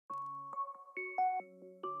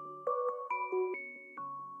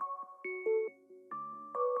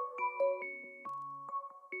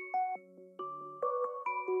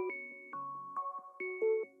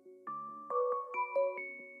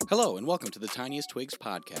Hello, and welcome to the Tiniest Twigs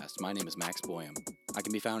podcast. My name is Max Boyum. I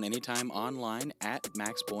can be found anytime online at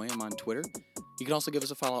Max Boyum on Twitter. You can also give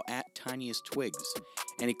us a follow at Tiniest Twigs.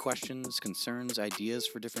 Any questions, concerns, ideas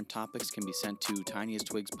for different topics can be sent to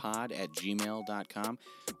tiniesttwigspod@gmail.com.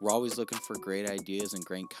 We're always looking for great ideas and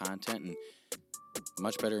great content, and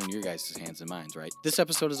much better in your guys' hands than mine, right? This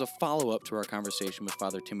episode is a follow-up to our conversation with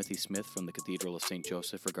Father Timothy Smith from the Cathedral of St.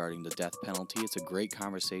 Joseph regarding the death penalty. It's a great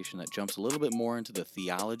conversation that jumps a little bit more into the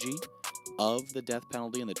theology of the death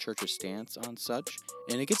penalty and the Church's stance on such.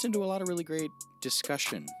 And it gets into a lot of really great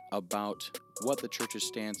discussion about what the Church's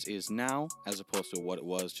stance is now as opposed to what it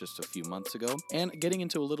was just a few months ago, and getting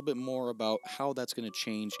into a little bit more about how that's going to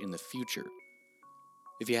change in the future.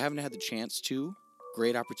 If you haven't had the chance to,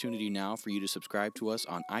 great opportunity now for you to subscribe to us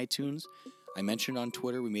on iTunes. I mentioned on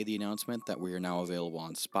Twitter, we made the announcement that we are now available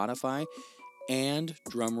on Spotify, and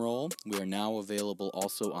drumroll, we are now available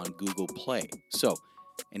also on Google Play. So,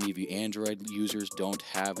 any of you Android users don't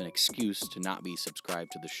have an excuse to not be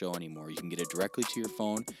subscribed to the show anymore. You can get it directly to your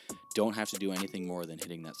phone. Don't have to do anything more than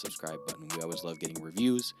hitting that subscribe button. We always love getting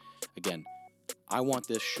reviews. Again, I want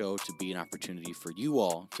this show to be an opportunity for you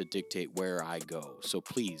all to dictate where I go. So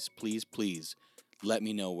please, please, please, let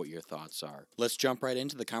me know what your thoughts are. Let's jump right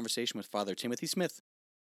into the conversation with Father Timothy Smith.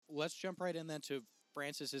 Let's jump right in then to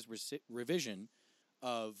Francis's revision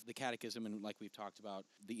of the Catechism, and like we've talked about,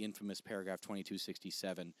 the infamous paragraph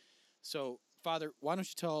 2267. So, Father, why don't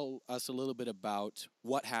you tell us a little bit about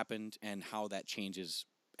what happened and how that changes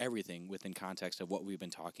everything within context of what we've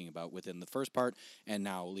been talking about within the first part and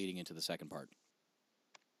now leading into the second part?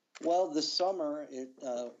 Well, this summer it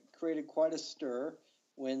created quite a stir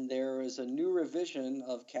when there was a new revision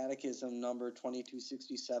of Catechism number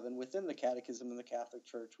 2267 within the Catechism of the Catholic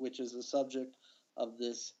Church, which is the subject of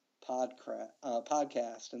this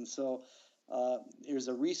podcast. And so there's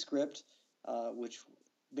a rescript, which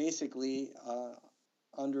basically,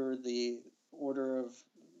 under the order of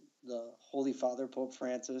the Holy Father, Pope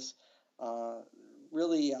Francis,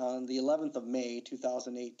 really on the 11th of May,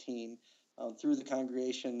 2018, through the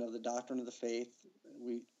Congregation of the Doctrine of the Faith,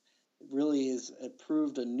 we really is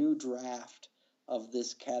approved a new draft of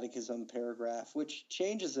this catechism paragraph, which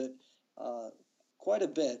changes it quite a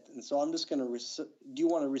bit. And so I'm just going to do you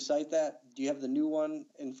want to recite that? Do you have the new one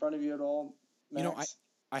in front of you at all, Max? You know,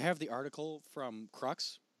 I have the article from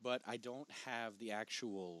Crux, but I don't have the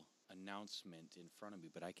actual announcement in front of me,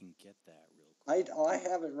 but I can get that real quick. I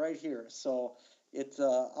have it right here. So it's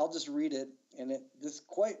I'll just read it, and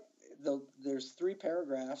there's three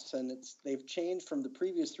paragraphs, and they've changed from the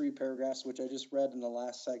previous three paragraphs, which I just read in the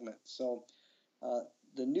last segment. So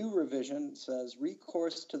the new revision says,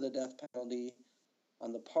 recourse to the death penalty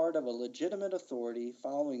on the part of a legitimate authority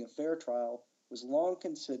following a fair trial was long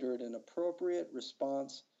considered an appropriate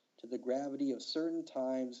response to the gravity of certain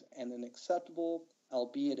times and an acceptable,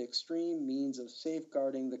 albeit extreme, means of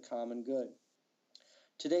safeguarding the common good.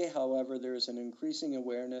 Today, however, there is an increasing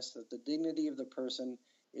awareness that the dignity of the person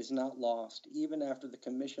is not lost, even after the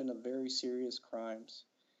commission of very serious crimes.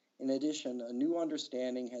 In addition, a new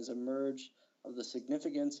understanding has emerged of the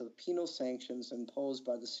significance of penal sanctions imposed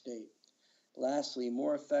by the state. Lastly,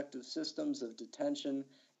 more effective systems of detention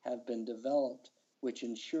have been developed which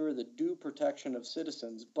ensure the due protection of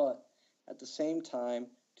citizens, but at the same time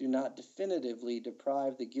do not definitively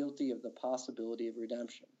deprive the guilty of the possibility of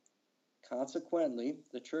redemption. Consequently,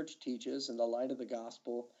 the Church teaches, in the light of the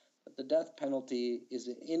gospel, that the death penalty is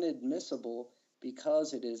inadmissible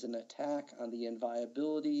because it is an attack on the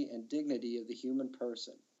inviolability and dignity of the human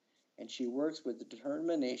person, and she works with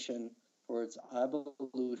determination for its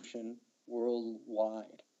abolition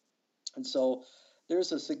worldwide. And so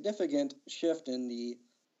there's a significant shift in the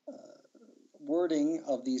wording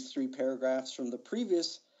of these three paragraphs from the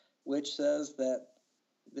previous, which says that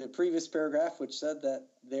the previous paragraph, which said that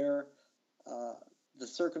the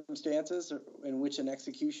circumstances in which an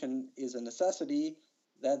execution is a necessity,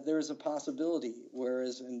 that there is a possibility.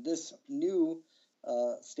 Whereas in this new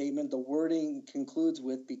statement, the wording concludes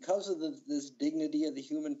with, because of this dignity of the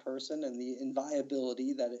human person and the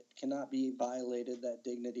inviolability, that it cannot be violated, that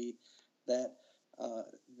dignity, that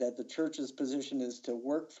the Church's position is to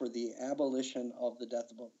work for the abolition of the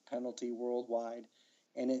death penalty worldwide.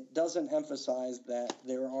 And it doesn't emphasize that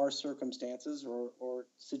there are circumstances or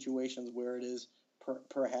situations where it is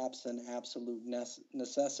perhaps an absolute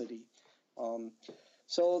necessity.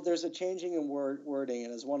 So there's a changing in wording,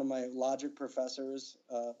 and as one of my logic professors,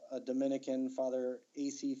 a Dominican, Father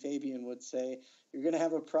A.C. Fabian, would say, you're going to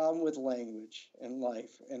have a problem with language in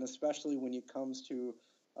life, and especially when it comes to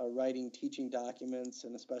writing teaching documents,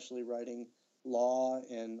 and especially writing law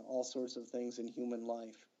and all sorts of things in human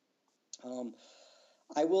life.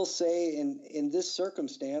 I will say in this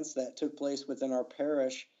circumstance that took place within our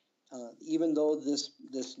parish, even though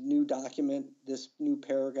this new document, this new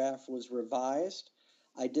paragraph was revised,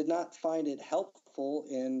 I did not find it helpful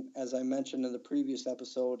in, as I mentioned in the previous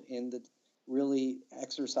episode, in the really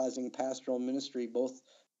exercising pastoral ministry, both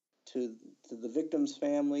to the victim's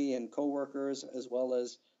family and coworkers, as well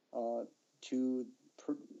as to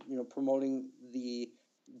promoting the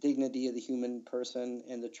dignity of the human person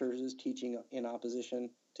and the church's teaching in opposition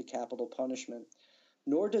to capital punishment.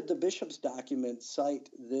 Nor did the bishop's document cite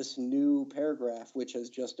this new paragraph, which has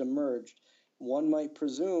just emerged. One might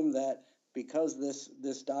presume that because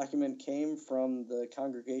this document came from the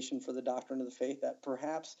Congregation for the Doctrine of the Faith, that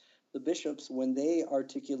perhaps the bishops, when they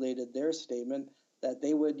articulated their statement, that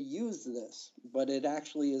they would use this, but it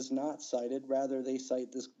actually is not cited. Rather, they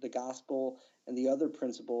cite the gospel and the other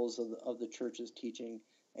principles of the church's teaching,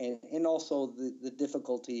 and also the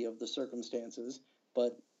difficulty of the circumstances,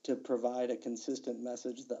 but to provide a consistent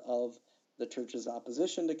message of the church's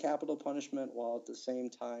opposition to capital punishment, while at the same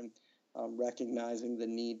time recognizing the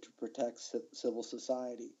need to protect civil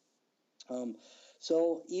society.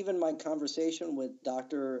 So even my conversation with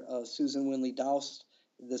Dr. Susan Winley Doust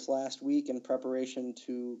this last week in preparation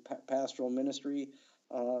to pastoral ministry,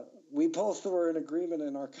 we both were in agreement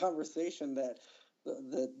in our conversation that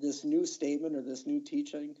this new statement or this new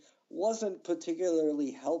teaching wasn't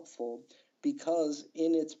particularly helpful, because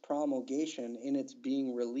in its promulgation, in its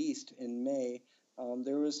being released in May,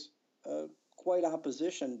 there was quite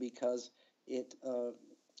opposition, because it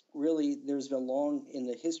really, there's been long in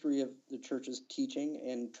the history of the church's teaching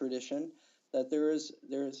and tradition that there's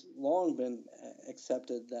long been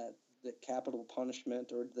accepted that capital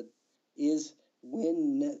punishment, or the is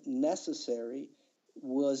when necessary,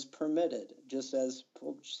 was permitted, just as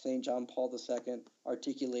Pope St. John Paul II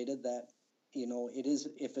articulated that, it is,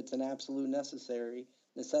 if it's an absolute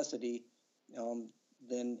necessity,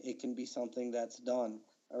 then it can be something that's done,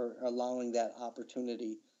 or allowing that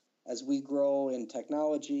opportunity. As we grow in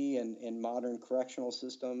technology and in modern correctional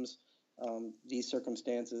systems, these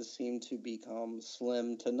circumstances seem to become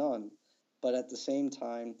slim to none. But at the same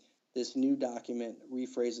time, this new document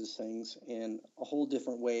rephrases things in a whole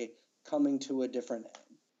different way, coming to a different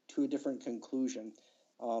conclusion.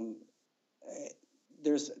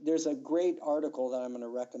 There's a great article that I'm going to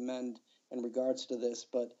recommend in regards to this,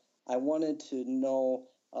 but I wanted to know,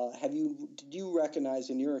 did you recognize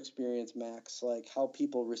in your experience, Max, like how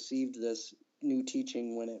people received this new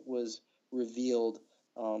teaching when it was revealed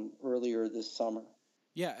earlier this summer?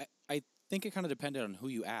 Yeah, I think it kind of depended on who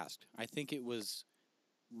you asked. I think it was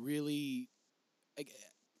really,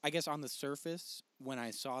 I guess on the surface, when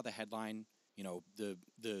I saw the headline,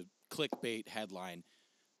 the clickbait headline,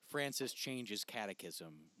 Francis changes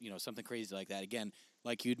catechism, something crazy like that. Again,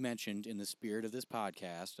 like you'd mentioned, in the spirit of this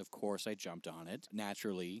podcast, of course I jumped on it,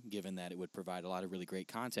 naturally, given that it would provide a lot of really great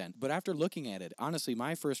content. But after looking at it, honestly,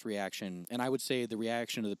 my first reaction, and I would say the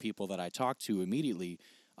reaction of the people that I talked to immediately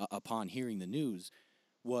upon hearing the news,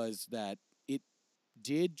 was that it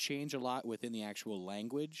did change a lot within the actual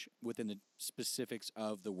language, within the specifics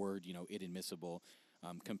of the word, inadmissible,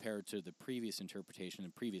 compared to the previous interpretation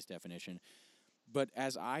and previous definition. But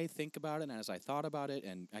as I think about it, and as I thought about it,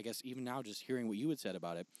 and I guess even now just hearing what you had said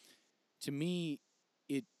about it, to me,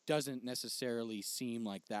 it doesn't necessarily seem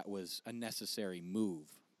like that was a necessary move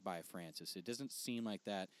by Francis. It doesn't seem like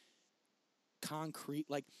that concrete.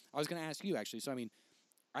 Like, I was going to ask you, actually. So, I mean,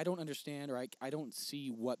 I don't understand, or I don't see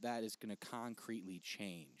what that is going to concretely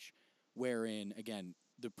change. Wherein, again,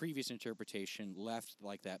 the previous interpretation left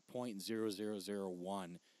like that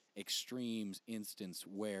 0.0001 extremes instance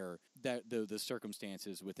where that the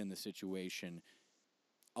circumstances within the situation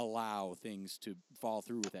allow things to fall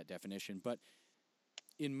through with that definition. But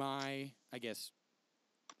in my, I guess,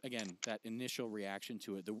 again, that initial reaction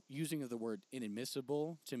to it, the using of the word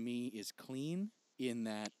inadmissible to me is clean, in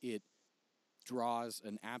that it draws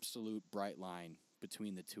an absolute bright line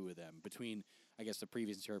between the two of them, between, I guess, the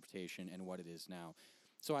previous interpretation and what it is now.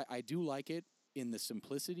 So I do like it in the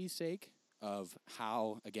simplicity's sake of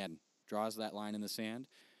how, again, draws that line in the sand.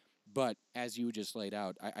 But as you just laid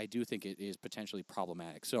out, I do think it is potentially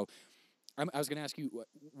problematic. So I was going to ask you,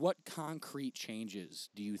 what concrete changes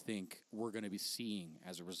do you think we're going to be seeing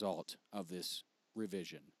as a result of this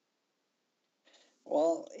revision?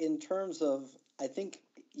 Well, in terms of, I think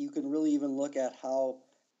you can really even look at how,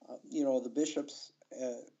 the bishops,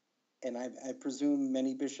 and I presume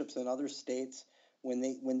many bishops in other states,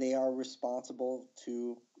 when they are responsible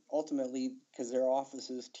to ultimately, because their office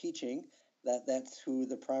is teaching, that's who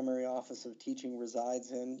the primary office of teaching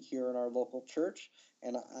resides in here in our local church,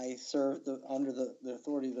 and I serve under the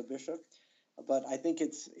authority of the bishop. but I think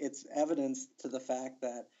it's evidence to the fact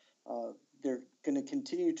that they're going to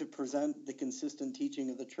continue to present the consistent teaching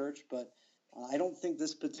of the church, but I don't think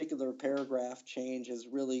this particular paragraph change is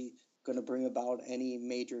really going to bring about any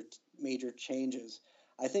major changes.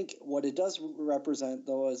 I think what it does represent,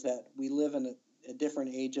 though, is that we live in a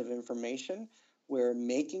different age of information, where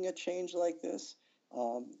making a change like this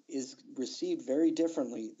is received very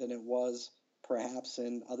differently than it was perhaps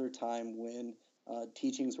in other time when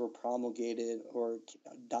teachings were promulgated or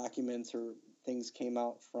documents or things came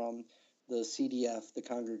out from the CDF, the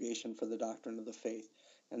Congregation for the Doctrine of the Faith.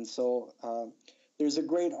 And so there's a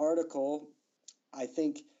great article, I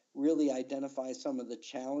think, really identifies some of the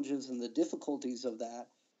challenges and the difficulties of that,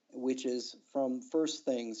 which is from First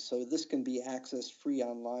Things. So this can be accessed free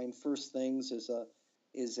online. First Things is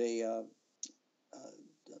a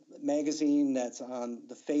magazine that's on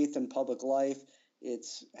the faith and public life. It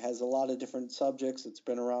has a lot of different subjects. It's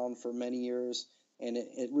been around for many years, and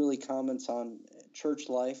it really comments on church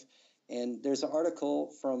life. And there's an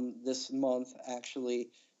article from this month, actually,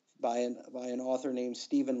 by an author named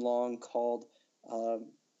Stephen Long called,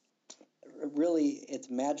 really, it's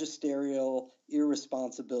magisterial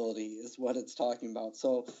irresponsibility is what it's talking about.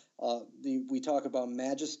 So we talk about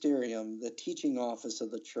magisterium, the teaching office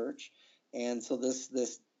of the church. And so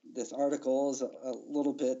this article is a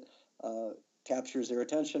little bit captures their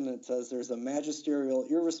attention. It says there's a magisterial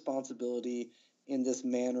irresponsibility in this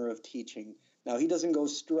manner of teaching. Now, he doesn't go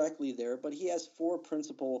directly there, but he has 4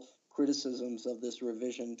 principal criticisms of this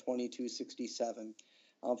revision 2267.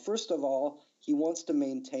 First of all, he wants to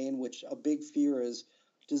maintain, which a big fear is,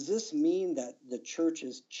 does this mean that the church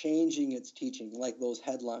is changing its teaching, like those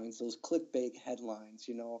headlines, those clickbait headlines?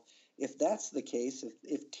 If that's the case,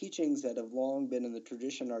 if teachings that have long been in the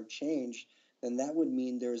tradition are changed, then that would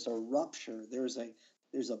mean there's a rupture, there's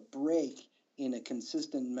a break in a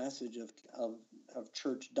consistent message of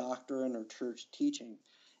church doctrine or church teaching.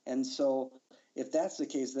 And so if that's the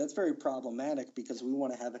case, that's very problematic, because we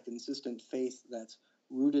want to have a consistent faith that's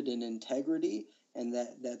rooted in integrity and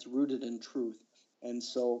that's rooted in truth. And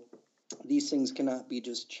so these things cannot be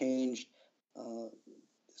just changed,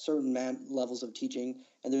 certain levels of teaching.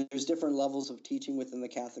 And there's different levels of teaching within the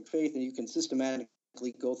Catholic faith, and you can systematically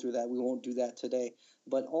go through that. We won't do that today.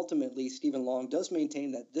 But ultimately, Stephen Long does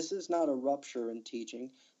maintain that this is not a rupture in teaching.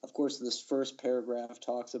 Of course, this first paragraph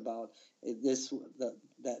talks about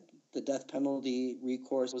that the death penalty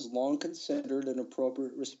recourse was long considered an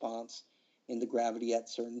appropriate response in the gravity at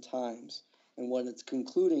certain times. And what it's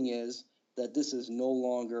concluding is that this is no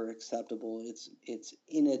longer acceptable. It's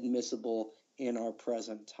inadmissible in our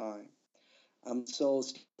present time. So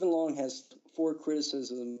Stephen Long has 4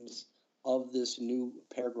 criticisms of this new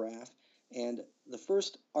paragraph. And the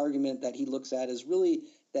first argument that he looks at is really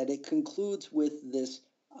that it concludes with this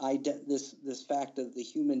fact of the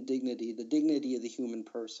human dignity, the dignity of the human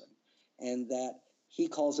person, and that he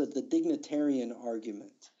calls it the dignitarian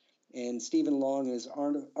argument. And Stephen Long, in his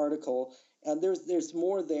article, and there's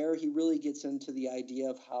more there. He really gets into the idea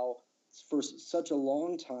of how for such a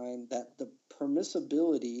long time that the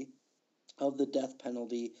permissibility of the death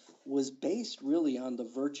penalty was based really on the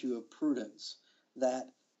virtue of prudence, that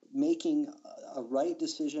making a right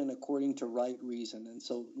decision according to right reason. And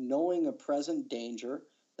so knowing a present danger,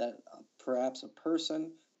 that perhaps a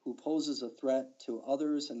person who poses a threat to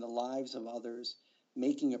others and the lives of others,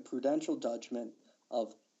 making a prudential judgment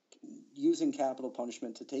of using capital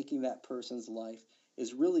punishment to taking that person's life,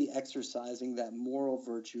 is really exercising that moral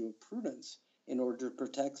virtue of prudence in order to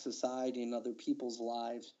protect society and other people's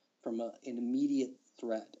lives from an immediate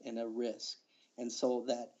threat and a risk. And so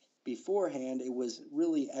that beforehand, it was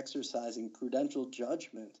really exercising prudential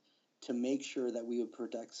judgment to make sure that we would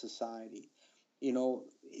protect society.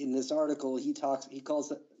 In this article, he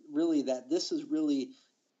calls it really that this is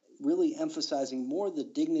really emphasizing more the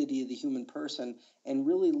dignity of the human person, and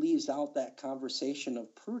really leaves out that conversation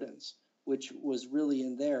of prudence, which was really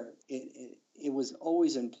in there. It was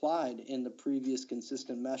always implied in the previous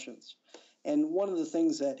consistent message. And one of the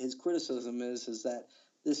things that his criticism is that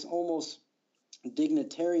this almost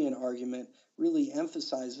dignitarian argument really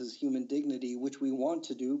emphasizes human dignity, which we want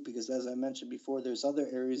to do, because as I mentioned before, there's other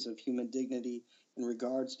areas of human dignity in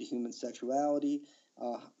regards to human sexuality.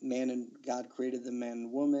 Man and God created the man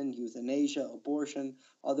and woman, euthanasia, abortion,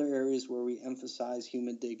 other areas where we emphasize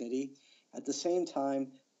human dignity. At the same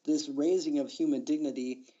time, this raising of human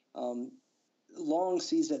dignity, Long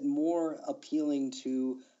sees it more appealing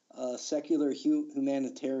to secular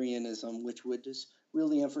humanitarianism, which would just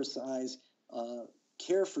really emphasize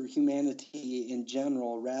care for humanity in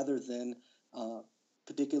general, rather than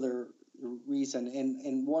particular reason.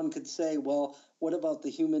 And one could say, well, what about the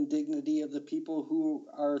human dignity of the people who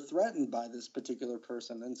are threatened by this particular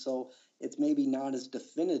person? And so it's maybe not as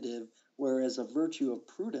definitive, whereas a virtue of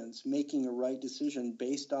prudence, making a right decision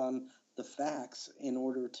based on the facts in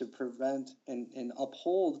order to prevent and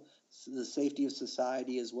uphold the safety of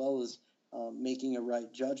society, as well as making a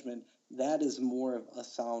right judgment, that is more of a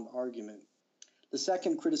sound argument. The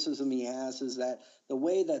second criticism he has is that the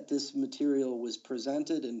way that this material was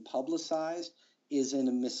presented and publicized is in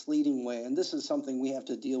a misleading way. And this is something we have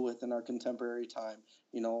to deal with in our contemporary time.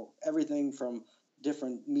 Everything from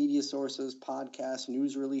different media sources, podcasts,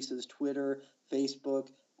 news releases, Twitter, Facebook,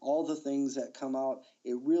 all the things that come out,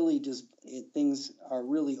 things are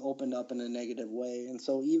really opened up in a negative way. And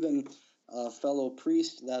so even a fellow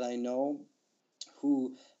priest that I know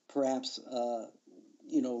who perhaps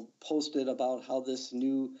posted about how this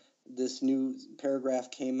new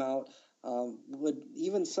paragraph came out, would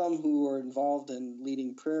even some who are involved in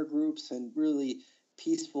leading prayer groups and really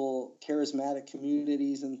peaceful charismatic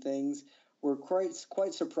communities and things were quite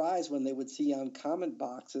surprised when they would see on comment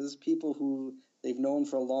boxes people who they've known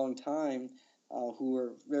for a long time, who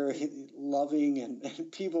are very loving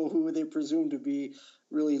and people who they presume to be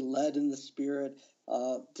really led in the Spirit,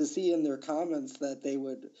 to see in their comments that they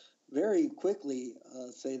would very quickly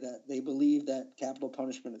say that they believe that capital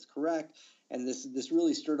punishment is correct. And this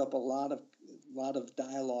really stirred up a lot of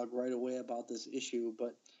dialogue right away about this issue.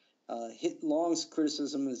 But Long's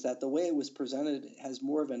criticism is that the way it was presented has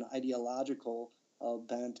more of an ideological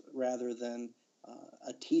bent rather than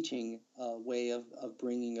a teaching way of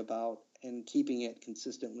bringing about and keeping it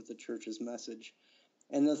consistent with the church's message.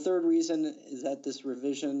 And the third reason is that this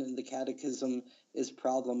revision in the catechism is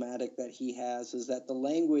problematic that he has, is that the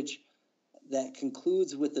language that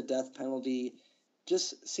concludes with the death penalty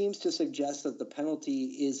just seems to suggest that the penalty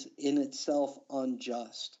is in itself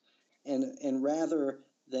unjust. And rather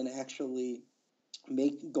than actually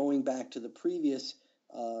going back to the previous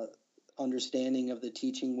understanding of the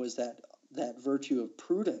teaching, was that virtue of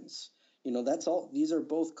prudence. That's all. These are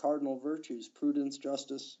both cardinal virtues: prudence,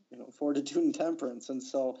 justice, fortitude, and temperance. And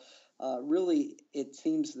so, really, it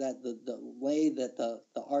seems that the way that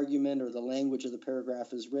the argument or the language of the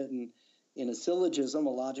paragraph is written in a syllogism, a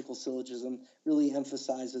logical syllogism, really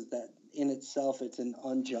emphasizes that in itself it's an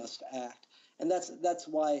unjust act, and that's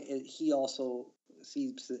why he also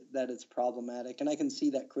sees that it's problematic. And I can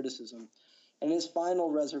see that criticism. And his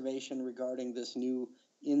final reservation regarding this new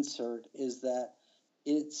insert is that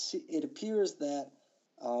it appears that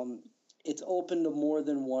it's open to more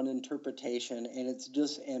than one interpretation, and it's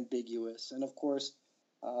just ambiguous. And of course,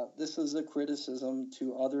 this is a criticism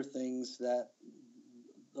to other things that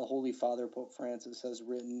the Holy Father, Pope Francis, has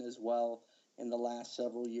written as well in the last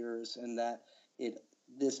several years, and that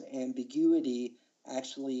this ambiguity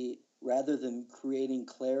actually, rather than creating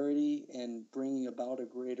clarity and bringing about a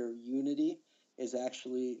greater unity, is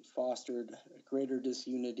actually fostered greater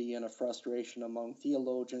disunity and a frustration among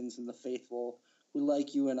theologians and the faithful who,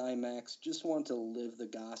 like you and I, Max, just want to live the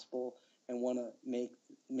gospel and want to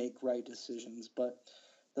make right decisions. But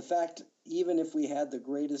the fact, even if we had the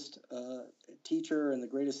greatest teacher and the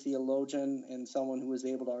greatest theologian and someone who was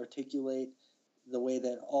able to articulate the way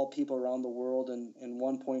that all people around the world and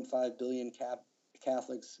 1.5 billion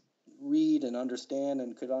Catholics read and understand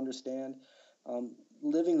and could understand,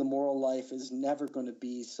 living the moral life is never going to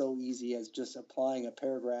be so easy as just applying a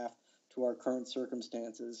paragraph to our current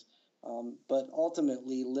circumstances. But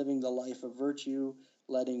ultimately, living the life of virtue,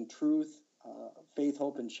 letting truth, faith,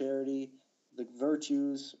 hope, and charity, the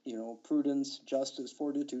virtues, prudence, justice,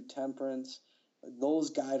 fortitude, temperance, those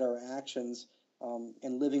guide our actions,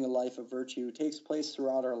 and living a life of virtue takes place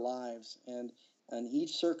throughout our lives. And in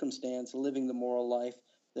each circumstance, living the moral life,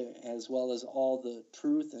 as well as all the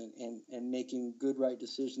truth and making good, right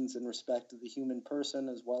decisions in respect of the human person,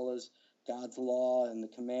 as well as God's law and the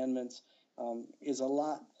commandments, is a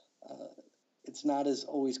lot. It's not as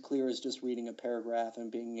always clear as just reading a paragraph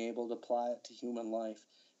and being able to apply it to human life.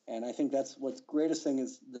 And I think that's what's greatest thing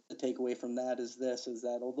is the takeaway from that is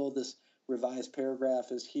that although this revised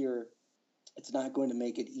paragraph is here, it's not going to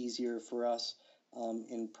make it easier for us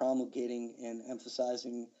in promulgating and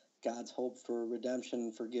emphasizing God's hope for redemption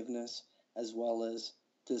and forgiveness, as well as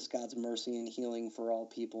just God's mercy and healing for all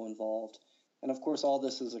people involved. And of course, all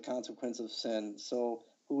this is a consequence of sin. So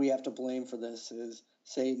who we have to blame for this is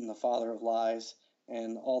Satan, the father of lies,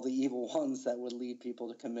 and all the evil ones that would lead people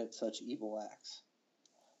to commit such evil acts.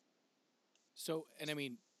 So, and I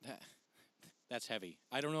mean, that's heavy.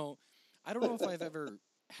 I don't know if I've ever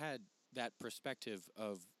had that perspective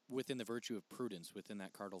of within the virtue of prudence, within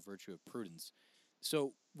that cardinal virtue of prudence.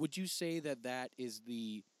 So would you say that is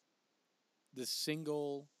the the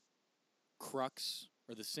single crux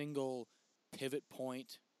or the single pivot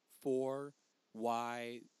point for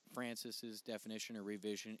why Francis's definition or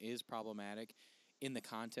revision is problematic in the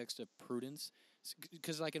context of prudence.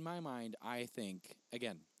 Because, like, in my mind, I think,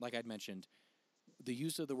 again, like I'd mentioned, the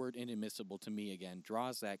use of the word inadmissible to me, again,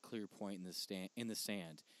 draws that clear point in the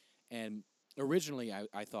sand. And originally,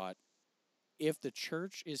 I thought, if the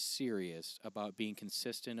church is serious about being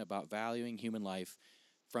consistent, about valuing human life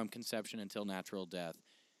from conception until natural death,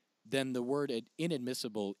 then the word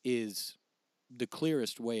inadmissible is the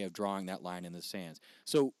clearest way of drawing that line in the sands.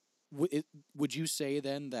 So would you say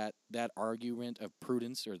then that that argument of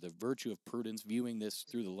prudence, or the virtue of prudence, viewing this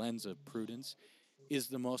through the lens of prudence, is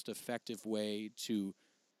the most effective way to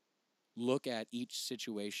look at each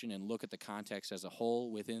situation and look at the context as a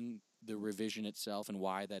whole within the revision itself and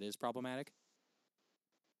why that is problematic?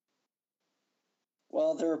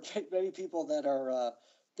 Well, there are many people that are.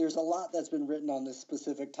 There's a lot that's been written on this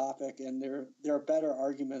specific topic, and there are better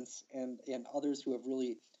arguments, and others who have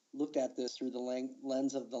really looked at this through the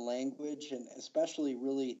lens of the language, and especially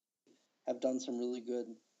really have done some really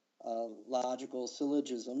good logical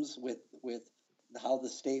syllogisms with how the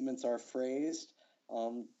statements are phrased,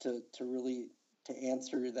 to really to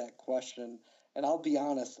answer that question. And I'll be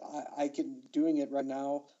honest, I can doing it right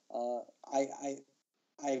now.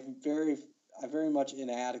 I'm very much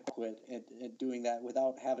inadequate at doing that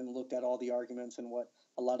without having looked at all the arguments and what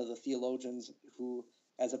a lot of the theologians who,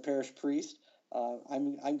 as a parish priest,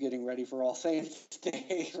 I'm getting ready for All Saints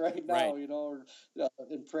Day right now, Right.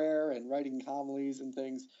 in prayer and writing homilies and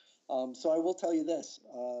things. So I will tell you this,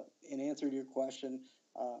 in answer to your question,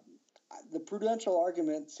 the prudential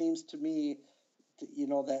argument seems to me,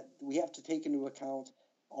 that we have to take into account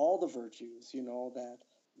all the virtues,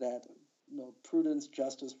 that prudence,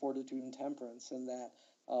 justice, fortitude, and temperance, and that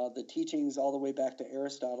the teachings all the way back to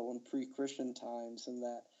Aristotle in pre-Christian times, and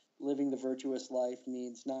that living the virtuous life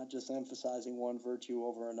means not just emphasizing one virtue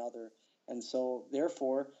over another. And so,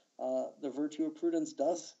 therefore, the virtue of prudence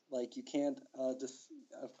does, like, you can't just.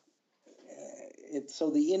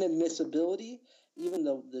 So the inadmissibility, even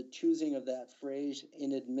though the choosing of that phrase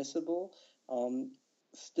inadmissible,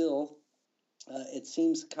 still, it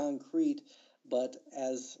seems concrete, but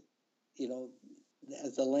as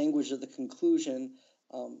as the language of the conclusion,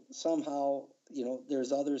 somehow,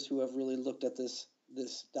 there's others who have really looked at this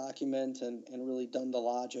document and really done the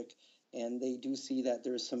logic, and they do see that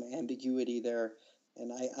there's some ambiguity there,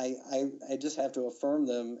 and I just have to affirm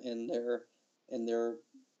them in their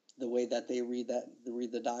the way that they read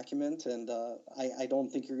the document, and I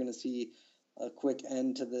don't think you're going to see a quick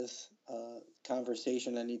end to this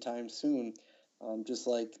conversation anytime soon. Just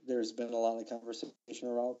like there's been a lot of conversation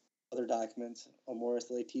around other documents. Amoris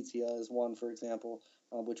Laetitia is one, for example,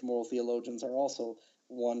 which moral theologians are also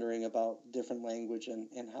wondering about different language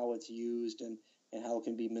and how it's used and how it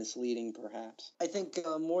can be misleading, perhaps. I think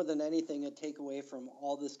more than anything, a takeaway from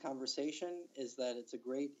all this conversation is that it's a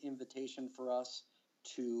great invitation for us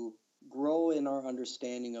to grow in our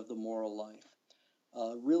understanding of the moral life.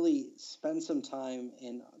 Really spend some time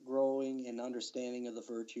in growing in understanding of the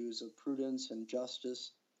virtues of prudence and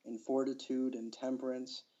justice and fortitude and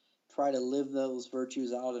temperance. Try to live those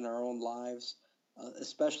virtues out in our own lives,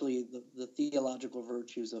 especially the theological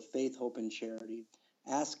virtues of faith, hope, and charity.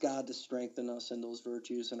 Ask God to strengthen us in those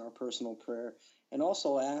virtues in our personal prayer, and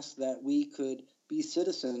also ask that we could be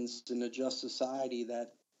citizens in a just society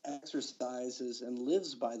that exercises and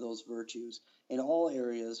lives by those virtues in all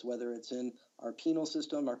areas, whether it's in our penal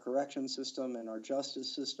system, our correction system, and our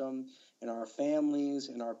justice system, in our families,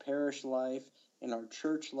 in our parish life, in our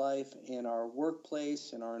church life, in our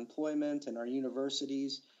workplace, in our employment, in our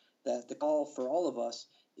universities, that the call for all of us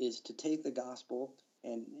is to take the gospel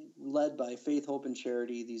and, led by faith, hope, and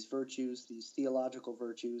charity, these virtues, these theological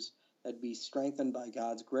virtues, that be strengthened by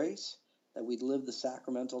God's grace, that we live the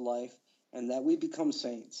sacramental life, and that we become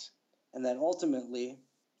saints. And that ultimately,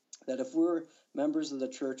 that if we're members of the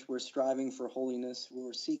church, we're striving for holiness,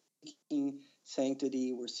 we're seeking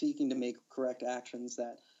sanctity, we're seeking to make correct actions,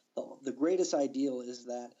 that the greatest ideal is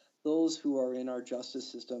that those who are in our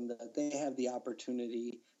justice system, that they have the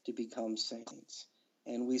opportunity to become saints.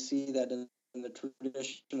 And we see that in the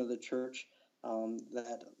tradition of the church,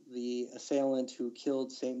 that the assailant who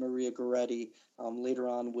killed St. Maria Goretti later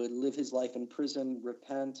on would live his life in prison,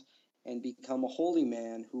 repent, and become a holy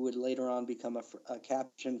man who would later on become a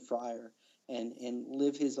Capuchin friar and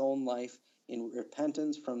live his own life in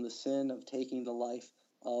repentance from the sin of taking the life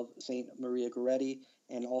of St. Maria Goretti,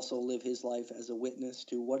 and also live his life as a witness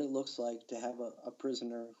to what it looks like to have a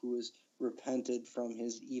prisoner who has repented from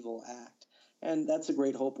his evil act. And that's a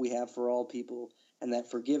great hope we have for all people, and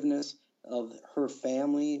that forgiveness of her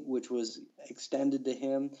family, which was extended to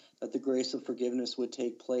him, that the grace of forgiveness would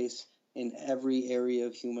take place in every area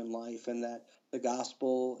of human life, and that the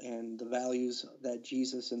gospel and the values that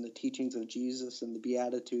Jesus and the teachings of Jesus and the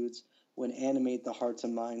Beatitudes would animate the hearts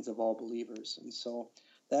and minds of all believers. And so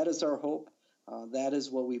that is our hope. That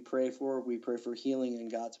is what we pray for. We pray for healing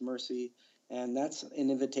and God's mercy. And that's an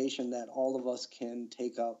invitation that all of us can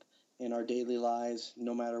take up in our daily lives,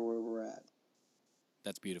 no matter where we're at.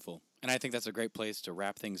 That's beautiful. And I think that's a great place to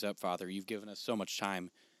wrap things up, Father. You've given us so much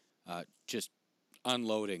time just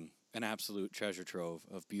unloading an absolute treasure trove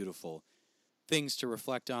of beautiful things to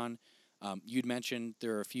reflect on. You'd mentioned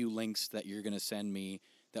there are a few links that you're going to send me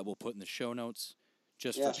that we'll put in the show notes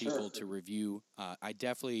just for people to review. I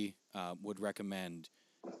definitely would recommend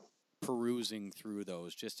perusing through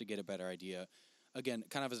those just to get a better idea. Again,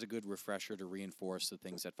 kind of as a good refresher to reinforce the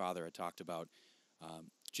things that Father had talked about.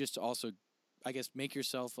 Just to also, I guess, make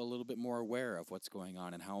yourself a little bit more aware of what's going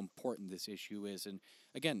on and how important this issue is. And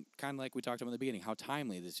again, kind of like we talked about in the beginning, how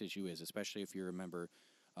timely this issue is, especially if you're a member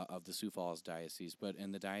of the Sioux Falls Diocese, but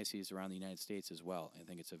in the diocese around the United States as well. I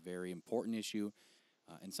think it's a very important issue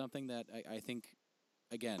and something that I think,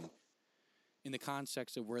 again, in the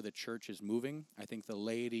context of where the church is moving, I think the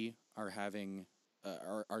laity are having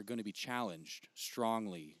are going to be challenged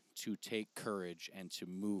strongly to take courage and to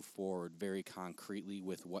move forward very concretely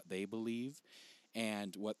with what they believe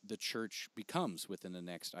and what the church becomes within the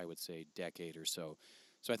next, I would say, decade or so.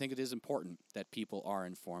 So I think it is important that people are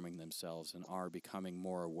informing themselves and are becoming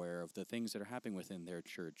more aware of the things that are happening within their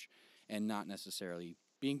church and not necessarily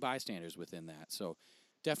being bystanders within that. So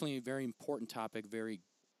definitely a very important topic, very,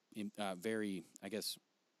 I guess,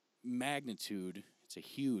 magnitude. It's a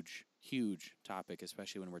huge, huge topic,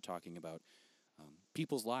 especially when we're talking about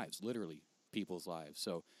people's lives, literally people's lives.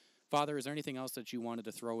 So, Father, is there anything else that you wanted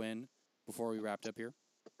to throw in before we wrapped up here?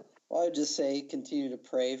 Well, I would just say continue to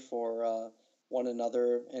pray for one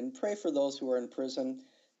another and pray for those who are in prison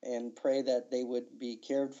and pray that they would be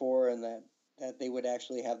cared for and that they would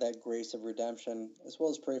actually have that grace of redemption, as well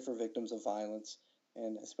as pray for victims of violence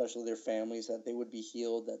and especially their families, that they would be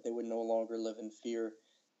healed, that they would no longer live in fear,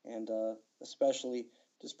 and especially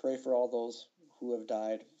just pray for all those who have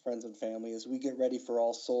died, friends and family, as we get ready for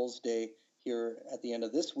All Souls Day here at the end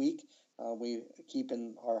of this week. We keep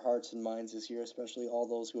in our hearts and minds this year, especially all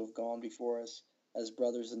those who have gone before us as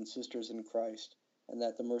brothers and sisters in Christ, and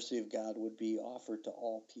that the mercy of God would be offered to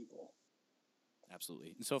all people.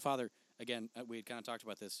 Absolutely. And so, Father, again, we had kind of talked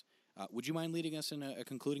about this. Would you mind leading us in a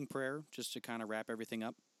concluding prayer just to kind of wrap everything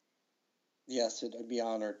up? Yes, I'd be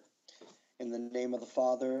honored. In the name of the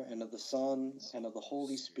Father, and of the Son, and of the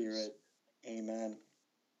Holy Spirit. Amen.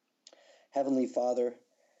 Heavenly Father,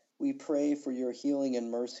 we pray for your healing and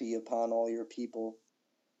mercy upon all your people.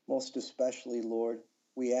 Most especially, Lord,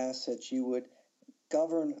 we ask that you would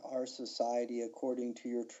govern our society according to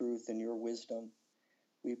your truth and your wisdom.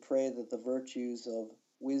 We pray that the virtues of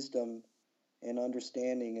wisdom and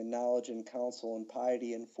understanding and knowledge and counsel and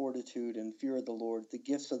piety and fortitude and fear of the Lord, the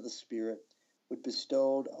gifts of the Spirit, would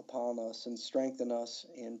bestowed upon us and strengthen us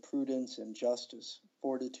in prudence and justice,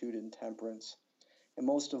 fortitude and temperance, and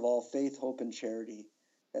most of all, faith, hope, and charity,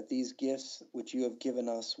 that these gifts which you have given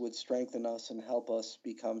us would strengthen us and help us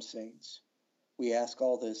become saints. We ask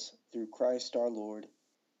all this through Christ our Lord.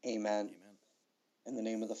 Amen. Amen. In the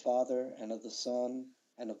name of the Father, and of the Son,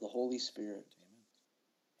 and of the Holy Spirit.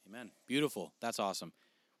 Amen. Amen. Beautiful. That's awesome.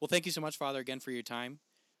 Well, thank you so much, Father, again for your time.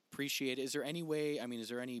 Appreciate it. Is there any way, is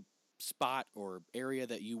there any spot or area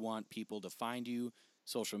that you want people to find you,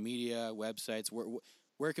 social media, websites?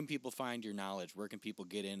 Where can people find your knowledge? Where can people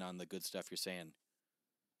get in on the good stuff you're saying?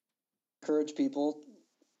 Encourage people.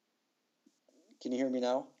 Can you hear me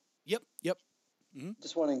now? Yep. Mm-hmm.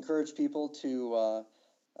 Just want to encourage people to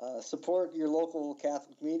support your local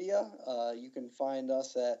Catholic media. You can find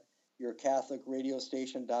us at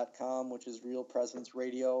yourcatholicradiostation.com, which is Real Presence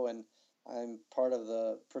Radio, and I'm part of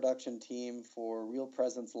the production team for Real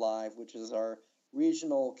Presence Live, which is our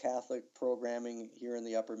regional Catholic programming here in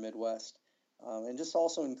the Upper Midwest. And just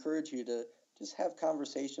also encourage you to just have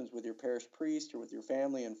conversations with your parish priest or with your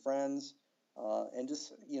family and friends, and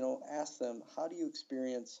just, ask them, how do you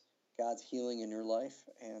experience God's healing in your life?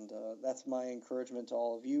 And that's my encouragement to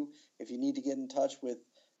all of you. If you need to get in touch with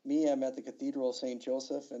me, I'm at the Cathedral of St.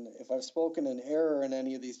 Joseph, and if I've spoken in error in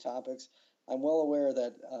any of these topics, I'm well aware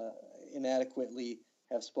that inadequately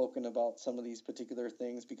have spoken about some of these particular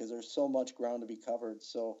things because there's so much ground to be covered.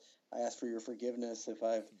 So I ask for your forgiveness if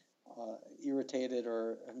I've irritated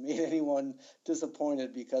or made anyone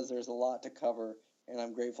disappointed, because there's a lot to cover, and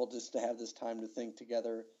I'm grateful just to have this time to think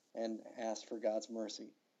together and ask for God's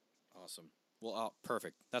mercy. Awesome. Well,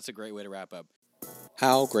 perfect. That's a great way to wrap up.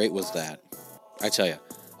 How great was that? I tell you,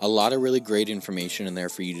 a lot of really great information in there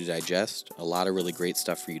for you to digest, a lot of really great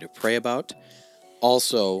stuff for you to pray about.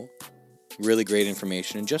 Also, really great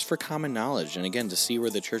information and just for common knowledge. And again, to see where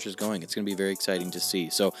the church is going, it's going to be very exciting to see.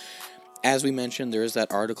 So, as we mentioned, there is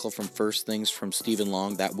that article from First Things from Stephen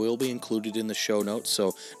Long that will be included in the show notes.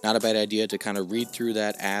 So, not a bad idea to kind of read through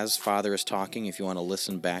that as Father is talking if you want to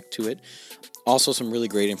listen back to it. Also, some really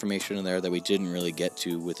great information in there that we didn't really get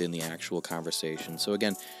to within the actual conversation. So,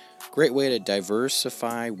 again, great way to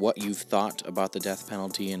diversify what you've thought about the death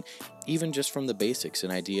penalty and even just from the basics,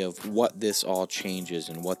 an idea of what this all changes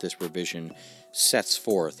and what this revision sets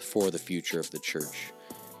forth for the future of the church.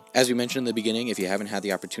 As we mentioned in the beginning, if you haven't had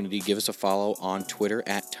the opportunity, give us a follow on Twitter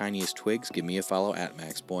at TiniestTwigs. Give me a follow at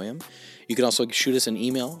Max Boyum. You can also shoot us an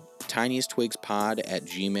email,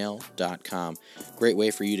 tiniesttwigspod@gmail.com. Great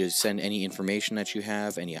way for you to send any information that you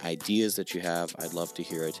have, any ideas that you have. I'd love to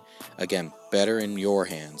hear it. Again, better in your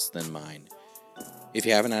hands than mine. If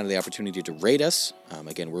you haven't had the opportunity to rate us,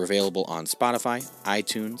 again, we're available on Spotify,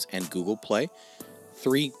 iTunes, and Google Play.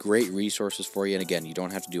 3 great resources for you. And again, you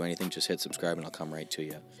don't have to do anything. Just hit subscribe and I'll come right to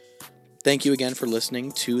you. Thank you again for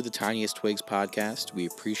listening to the Tiniest Twigs podcast. We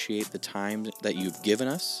appreciate the time that you've given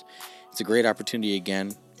us. It's a great opportunity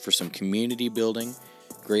again for some community building.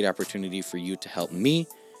 Great opportunity for you to help me.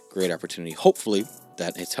 Great opportunity, hopefully,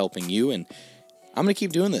 that it's helping you. And I'm going to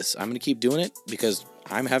keep doing this. I'm going to keep doing it because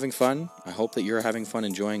I'm having fun. I hope that you're having fun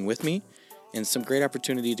enjoying with me. And some great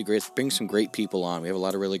opportunity to bring some great people on. We have a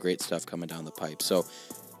lot of really great stuff coming down the pipe. So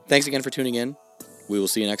thanks again for tuning in. We will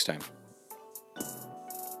see you next time.